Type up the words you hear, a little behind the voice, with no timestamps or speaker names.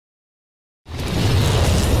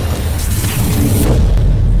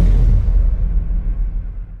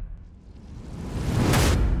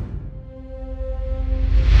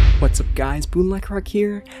guys, BlueLycanroc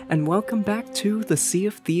here, and welcome back to the Sea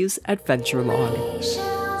of Thieves Adventure log.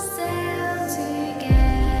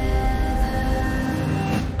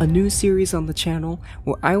 A new series on the channel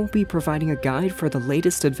where I will be providing a guide for the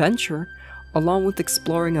latest adventure, along with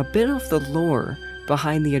exploring a bit of the lore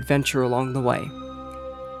behind the adventure along the way.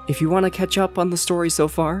 If you want to catch up on the story so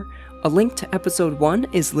far, a link to episode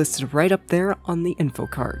 1 is listed right up there on the info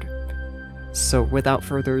card. So without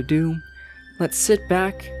further ado, let's sit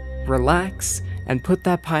back, relax, and put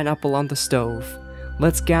that pineapple on the stove.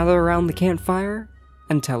 Let's gather around the campfire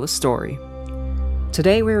and tell a story.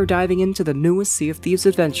 Today we are diving into the newest Sea of Thieves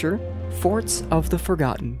adventure, Forts of the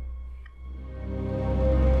Forgotten.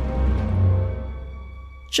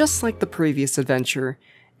 Just like the previous adventure,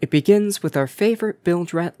 it begins with our favorite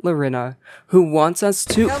bilge rat Larinna, who wants us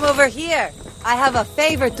to— Come over here! I have a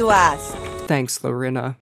favor to ask! Thanks,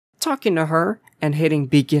 Larinna. Talking to her and hitting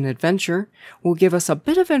Begin Adventure will give us a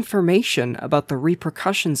bit of information about the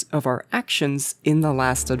repercussions of our actions in the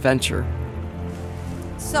last adventure.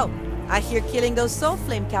 So, I hear killing those soul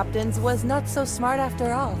flame captains was not so smart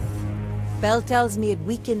after all. Belle tells me it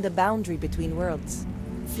weakened the boundary between worlds.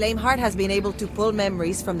 Flameheart has been able to pull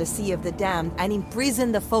memories from the Sea of the Damned and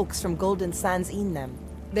imprison the folks from Golden Sands in them.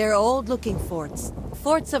 They're old-looking forts.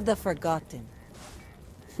 Forts of the Forgotten.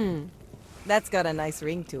 That's got a nice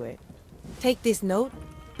ring to it. Take this note.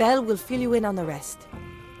 Belle will fill you in on the rest.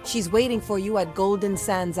 She's waiting for you at Golden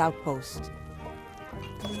Sands Outpost.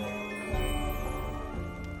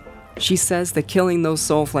 She says that killing those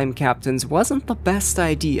soul flame captains wasn't the best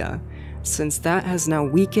idea, since that has now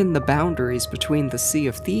weakened the boundaries between the Sea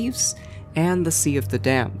of Thieves and the Sea of the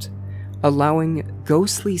Damned, allowing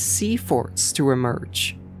ghostly sea forts to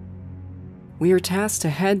emerge. We are tasked to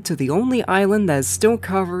head to the only island that is still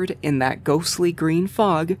covered in that ghostly green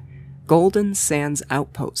fog, Golden Sands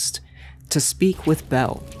Outpost, to speak with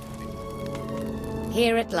Belle.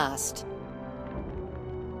 Here at last.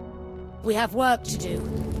 We have work to do.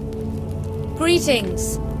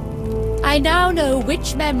 Greetings! I now know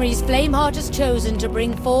which memories Flameheart has chosen to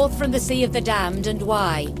bring forth from the Sea of the Damned and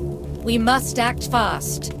why. We must act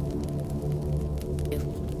fast.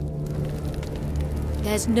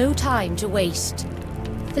 There's no time to waste.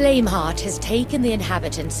 Flameheart has taken the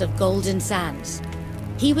inhabitants of Golden Sands.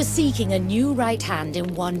 He was seeking a new right hand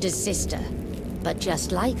in Wanda's sister. But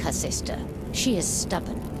just like her sister, she is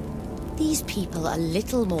stubborn. These people are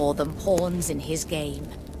little more than pawns in his game.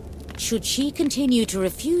 Should she continue to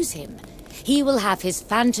refuse him, he will have his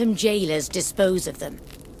phantom jailers dispose of them.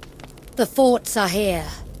 The forts are here.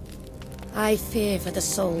 I fear for the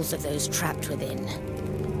souls of those trapped within.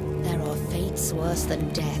 There are fates worse than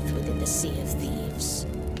death within the Sea of Thieves.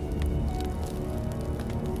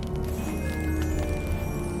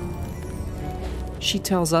 She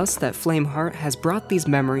tells us that Flameheart has brought these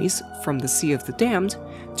memories from the Sea of the Damned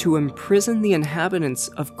to imprison the inhabitants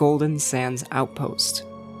of Golden Sands Outpost.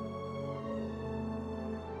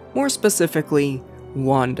 More specifically,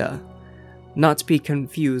 Wanda. Not to be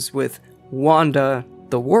confused with Wanda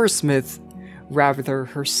the Warsmith, rather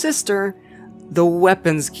her sister, the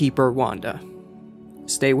Weaponskeeper Wanda.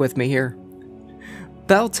 Stay with me here.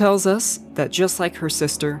 Belle tells us that just like her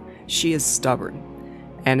sister, she is stubborn,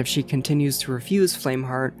 and if she continues to refuse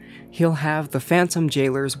Flameheart, he'll have the phantom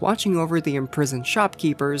jailers watching over the imprisoned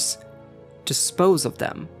shopkeepers dispose of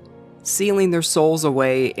them, sealing their souls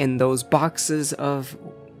away in those boxes of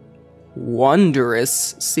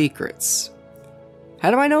wondrous secrets.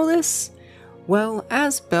 How do I know this? Well,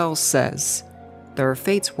 as Belle says, there are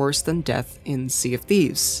fates worse than death in Sea of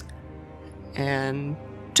Thieves. And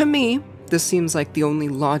to me, this seems like the only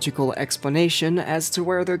logical explanation as to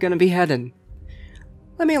where they're gonna be headed.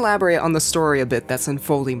 Let me elaborate on the story a bit that's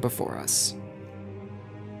unfolding before us.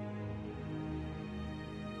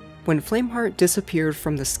 When Flameheart disappeared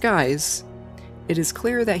from the skies, it is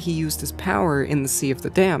clear that he used his power in the Sea of the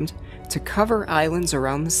Damned to cover islands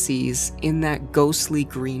around the seas in that ghostly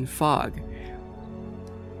green fog,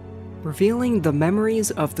 revealing the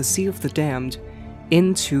memories of the Sea of the Damned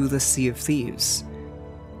into the Sea of Thieves,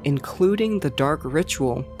 including the dark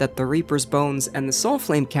ritual that the Reaper's Bones and the Soul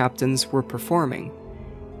Flame captains were performing.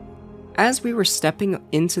 As we were stepping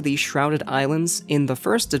into these shrouded islands in the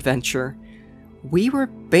first adventure, we were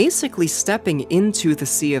basically stepping into the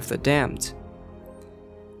Sea of the Damned.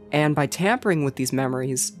 And by tampering with these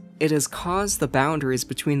memories, it has caused the boundaries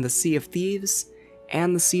between the Sea of Thieves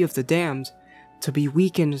and the Sea of the Damned to be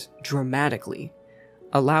weakened dramatically,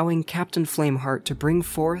 allowing Captain Flameheart to bring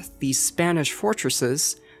forth these Spanish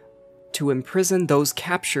fortresses to imprison those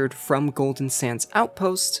captured from Golden Sands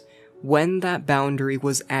Outpost when that boundary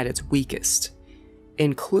was at its weakest,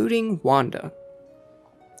 including Wanda.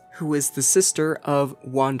 who is the sister of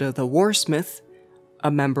Wanda the Warsmith,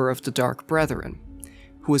 a member of the Dark Brethren,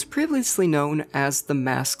 who was previously known as the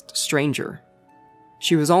Masked Stranger.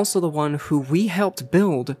 She was also the one who we helped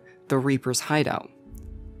build the Reaper's hideout.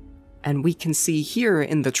 And we can see here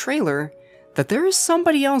in the trailer that there is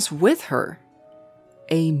somebody else with her.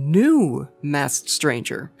 A new Masked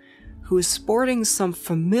Stranger, who is sporting some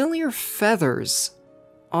familiar feathers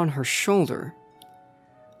on her shoulder.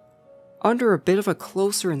 Under a bit of a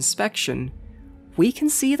closer inspection, we can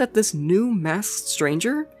see that this new Masked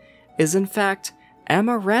Stranger is in fact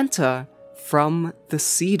Amaranta from the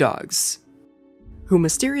Sea Dogs, who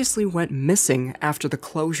mysteriously went missing after the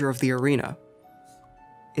closure of the arena.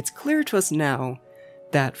 It's clear to us now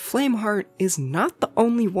that Flameheart is not the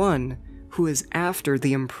only one who is after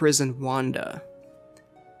the imprisoned Wanda.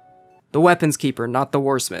 The Weaponskeeper, not the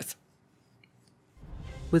Warsmith.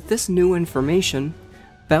 With this new information,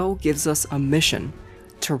 Belle gives us a mission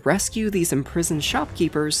to rescue these imprisoned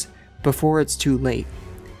shopkeepers before it's too late.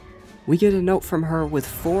 We get a note from her with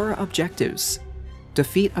 4 objectives: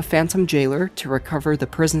 defeat a phantom jailer to recover the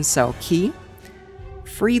prison cell key,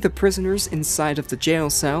 free the prisoners inside of the jail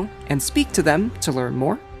cell and speak to them to learn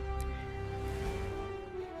more,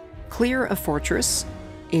 clear a fortress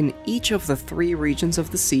in each of the 3 regions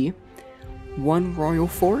of the sea, 1 royal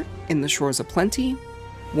fort in the Shores of Plenty,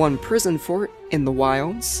 1 prison fort in the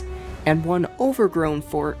wilds, and 1 overgrown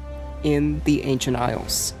fort in the Ancient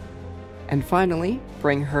Isles. And finally,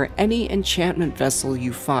 bring her any enchantment vessel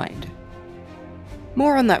you find.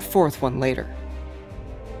 More on that 4th one later.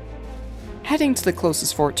 Heading to the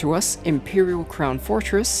closest fort to us, Imperial Crown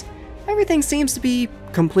Fortress, everything seems to be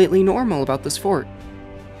completely normal about this fort.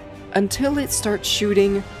 Until it starts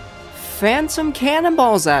shooting phantom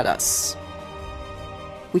cannonballs at us.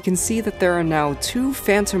 We can see that there are now 2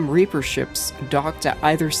 Phantom Reaper ships docked at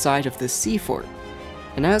either side of this sea fort,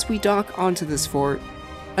 and as we dock onto this fort,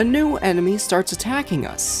 a new enemy starts attacking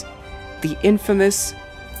us. The infamous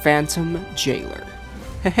Phantom Jailer.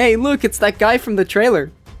 Hey look, it's that guy from the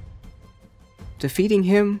trailer! Defeating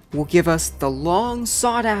him will give us the long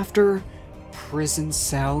sought after prison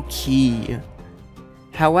cell key.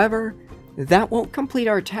 However, that won't complete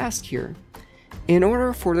our task here. In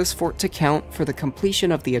order for this fort to count for the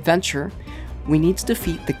completion of the adventure, we need to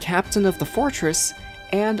defeat the captain of the fortress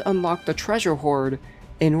and unlock the treasure hoard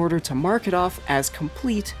in order to mark it off as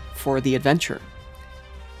complete for the adventure.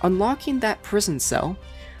 Unlocking that prison cell,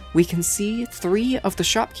 we can see 3 of the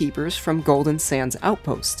shopkeepers from Golden Sands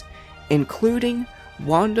Outpost, including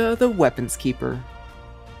Wanda the Weaponskeeper,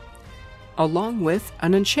 along with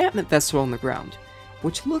an enchantment vessel on the ground,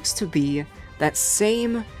 which looks to be that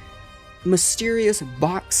same mysterious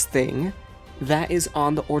box thing that is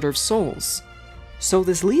on the Order of Souls. So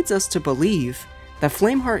this leads us to believe that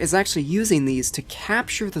Flameheart is actually using these to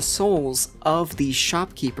capture the souls of these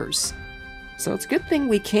shopkeepers. So it's a good thing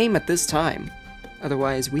we came at this time,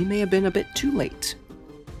 otherwise we may have been a bit too late.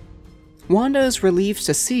 Wanda is relieved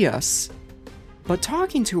to see us, but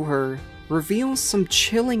talking to her reveals some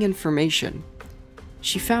chilling information.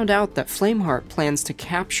 She found out that Flameheart plans to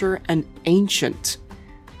capture an ancient,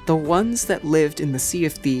 the ones that lived in the Sea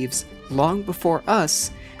of Thieves long before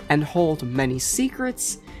us and hold many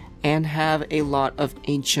secrets and have a lot of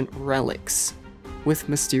ancient relics with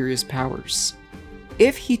mysterious powers.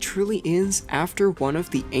 If he truly is after one of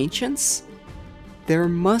the ancients, there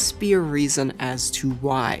must be a reason as to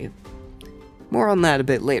why. More on that a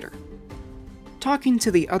bit later. Talking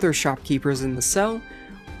to the other shopkeepers in the cell,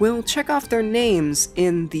 we'll check off their names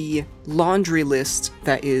in the laundry list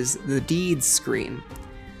that is the deeds screen,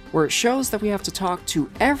 where it shows that we have to talk to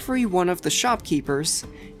every one of the shopkeepers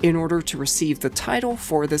in order to receive the title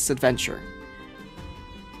for this adventure.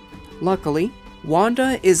 Luckily,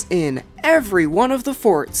 Wanda is in every one of the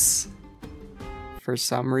forts, for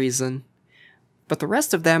some reason. But the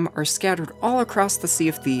rest of them are scattered all across the Sea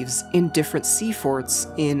of Thieves in different sea forts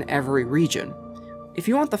in every region. If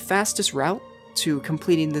you want the fastest route to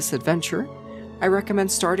completing this adventure, I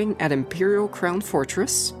recommend starting at Imperial Crown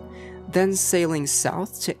Fortress, then sailing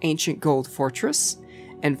south to Ancient Gold Fortress,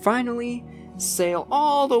 and finally sail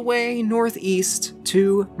all the way northeast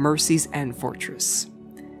to Mercy's End Fortress.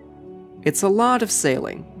 It's a lot of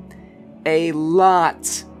sailing. A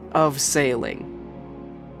lot of sailing.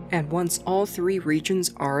 And once all 3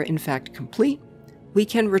 regions are in fact complete, we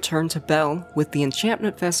can return to Belle with the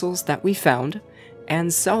enchantment vessels that we found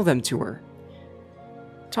and sell them to her.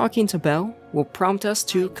 Talking to Belle will prompt us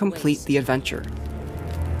to complete the adventure.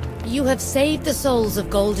 You have saved the souls of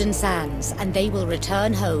Golden Sands, and they will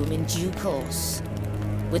return home in due course.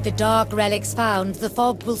 With the dark relics found, the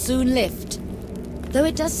fog will soon lift. though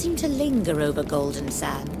it does seem to linger over Golden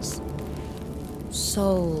Sands.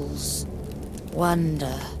 Souls,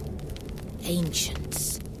 wonder,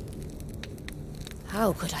 ancients.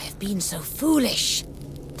 How could I have been so foolish?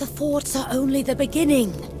 The forts are only the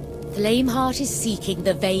beginning. Flameheart is seeking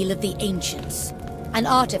the Veil of the Ancients, an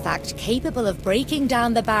artifact capable of breaking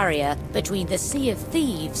down the barrier between the Sea of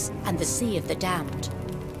Thieves and the Sea of the Damned.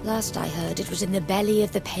 Last I heard, it was in the belly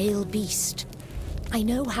of the Pale Beast. I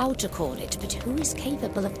know how to call it, but who is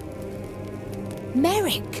capable of...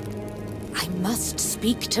 Merrick! I must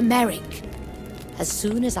speak to Merrick. As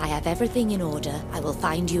soon as I have everything in order, I will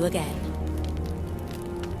find you again.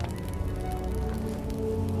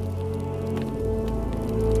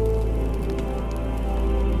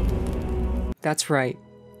 That's right.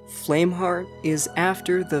 Flameheart is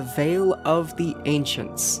after the Veil of the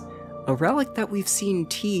Ancients, a relic that we've seen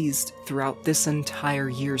teased throughout this entire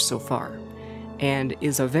year so far, and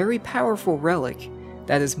is a very powerful relic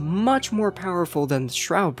that is much more powerful than the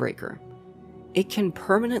Shroudbreaker. It can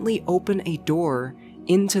permanently open a door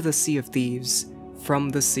into the Sea of Thieves from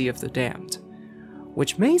the Sea of the Damned,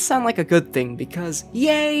 which may sound like a good thing because,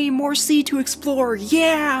 yay, more sea to explore,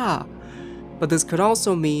 yeah! But this could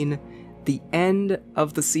also mean the end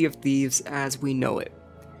of the Sea of Thieves as we know it.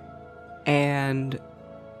 And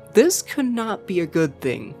this could not be a good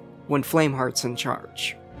thing when Flameheart's in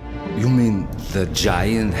charge. You mean the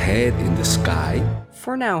giant head in the sky?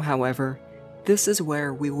 For now, however, this is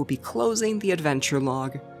where we will be closing the adventure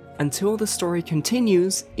log until the story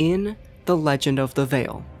continues in The Legend of the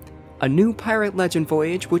Veil, a new pirate legend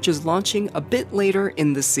voyage which is launching a bit later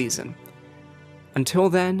in this season. Until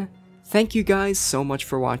then, thank you guys so much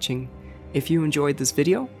for watching. If you enjoyed this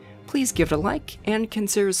video, please give it a like and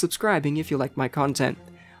consider subscribing if you like my content.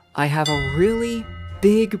 I have a really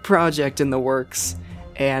big project in the works,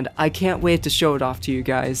 and I can't wait to show it off to you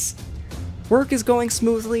guys. Work is going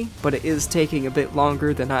smoothly, but it is taking a bit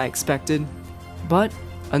longer than I expected. But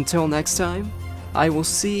until next time, I will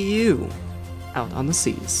see you out on the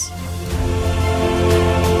seas.